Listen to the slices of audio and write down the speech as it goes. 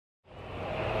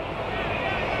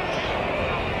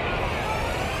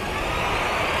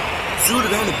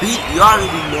Suited on the beat, you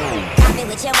already know. Call me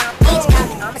with your own beach, call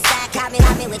me on my side. Call me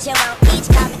with your own beach,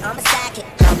 call me on my side.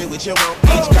 Call me with your own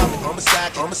beach, call me on my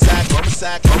side, on my side, on my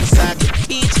side, on my side,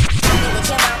 beach. Call me with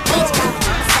your own beach, call me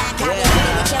on my side. Call me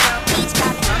with your own beach,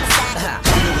 call me on my side.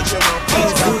 Call me with your own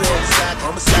beach, call me on my side,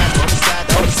 on my side, on my side,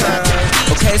 on my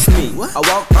side. Okay, it's me. I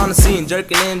walk on the scene,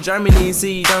 jerking in Germany.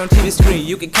 See you on TV screen.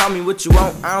 You can call me what you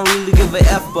want. I don't really give a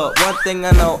F, but one thing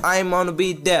I know, I ain't on the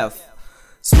beat deaf.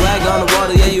 Swag on the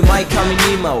water, yeah, you might call me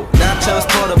Nemo. Not Charles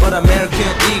Porter, but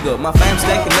American Eagle. My fam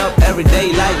stacking up every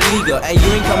day like legal. And you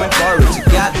ain't coming for it, you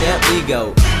goddamn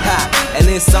ego. Ha, and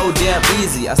it's so damn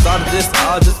easy. I started this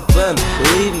all just for fun,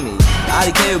 believe me. I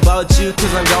don't care about you, cause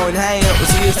I'm going ham. We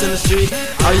see us in the street,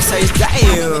 all you say is damn.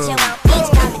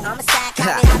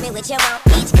 Call me with your own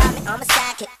beach, call me on my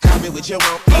side. Call me with your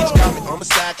own beach, call me on my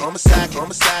side, on my side, on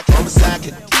my side, on my side,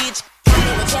 beach. Call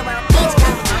me with your own beach,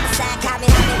 call me on my side. Call me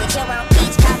with your own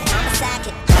beach, call me on my side.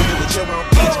 Call me with your own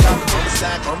beach, call me on my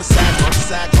side, on my side, on my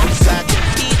side, on my side,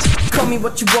 beach. Call me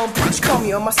what you want, bitch, call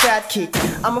me on my sidekick.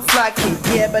 I'm a fly kid,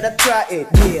 yeah, better try it,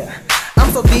 yeah.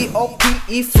 I'm so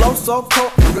B-O-P-E, flow so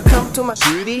cold, you can come to my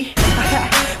city.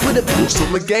 With a boost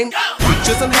from the game,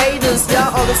 just some haters,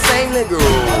 y'all all the same nigga.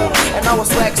 And I was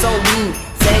swag so mean,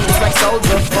 famous like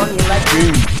soldier, funny like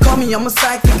me. Call me on my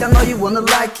sidekick, I know you wanna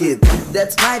like it.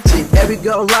 That's my chick, every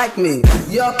girl like me.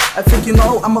 Yup, I think you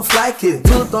know I'm a fly kid.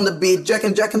 Do it on the beat,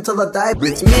 jerkin' till I die.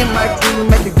 Bitch, me and my crew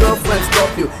make your girlfriend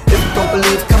stop you. If you don't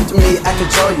believe, come to me, I can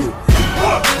show you.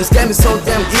 This game is so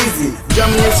damn easy.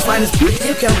 Germany's finest bitch,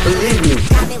 you can't believe me.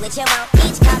 Call me with your own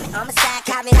beach, call me on my side.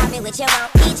 Call me with your own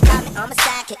beach, call me on my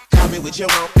side. Call me with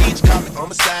your own beach, call me on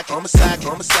my side, on my side,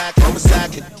 on my side, on my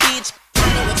side, beach. Call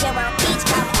me with your own beach,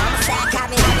 call me on my side. Call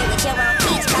me with your own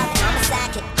beach, call me on my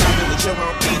side. Call me with your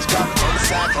own beach, call me on my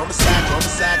side, on my side, on my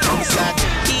side, on my side,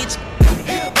 beach.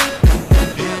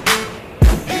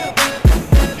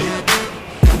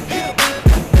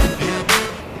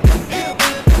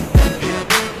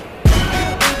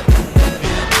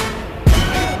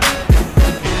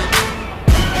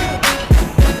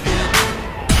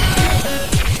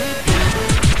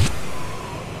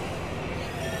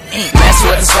 Mess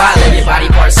with the squad, live your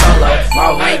body part solo.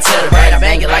 More ring to the brain, I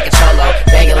bang it like a cholo.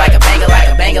 Bang it like a bang it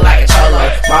like a bang it like a cholo.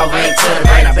 More ring to the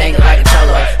brain, I bang it like a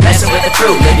cholo. Messing with the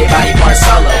crew, live your body part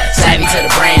solo. Savvy to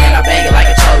the brain, and I bang it like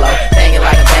a cholo. Bang it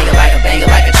like a bang it like a bang it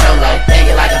like a cholo. Bang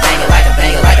it like a bang it like a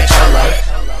bang it like a cholo.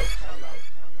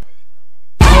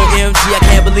 OMG, I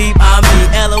can't believe I'm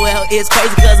me. LOL, it's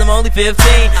crazy cause I'm only 15.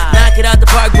 Knock it out the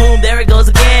park, boom, there it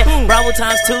goes again. Bravo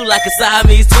times 2 like a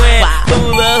Siamese twin.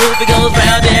 Hula hoop, it goes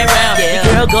round and round.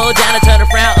 Your girl go down and turn her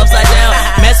frown upside down.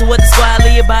 Messing with the squad,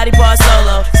 leave your body part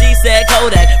solo. She said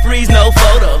Kodak, freeze no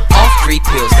photo. Off 3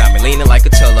 pills, got me leaning like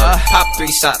a cholo. Pop 3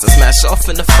 shots and smash off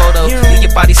in the photo. Leave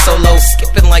your body solo,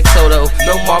 skipping like Toto.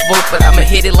 No Marvel, but I'ma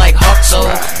hit it like Hawk so.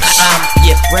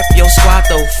 Yeah, rep your squad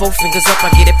though. 4 fingers up, I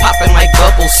get it popping like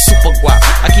bubbles. Super guap,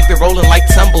 I keep it rolling like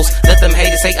tumbles. Let them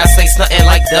haters hate, I say stuntin'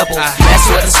 like doubles.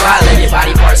 Messing with the squad, live your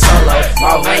body part solo.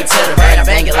 More ring to the brain, I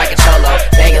bang it like a cholo.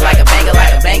 Bang it like a bang it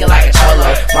like a bang it like a cholo.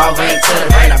 More ring to the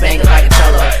brain, I bang it like a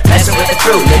cholo. Messing with the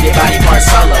crew, live your body part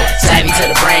solo. Savvy to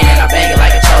the brain, and I bang it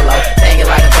like a cholo. Bang it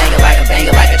like a bang it like a bang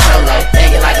it like a cholo. Bang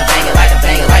it like a bang it like a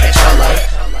bang it like a cholo.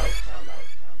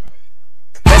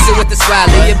 Messing with the squad,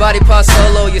 leave your body part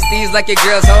solo. Your steez like your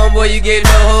girl's homeboy, you get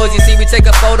no hoes. You see me take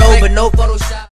a photo, but no Photoshop.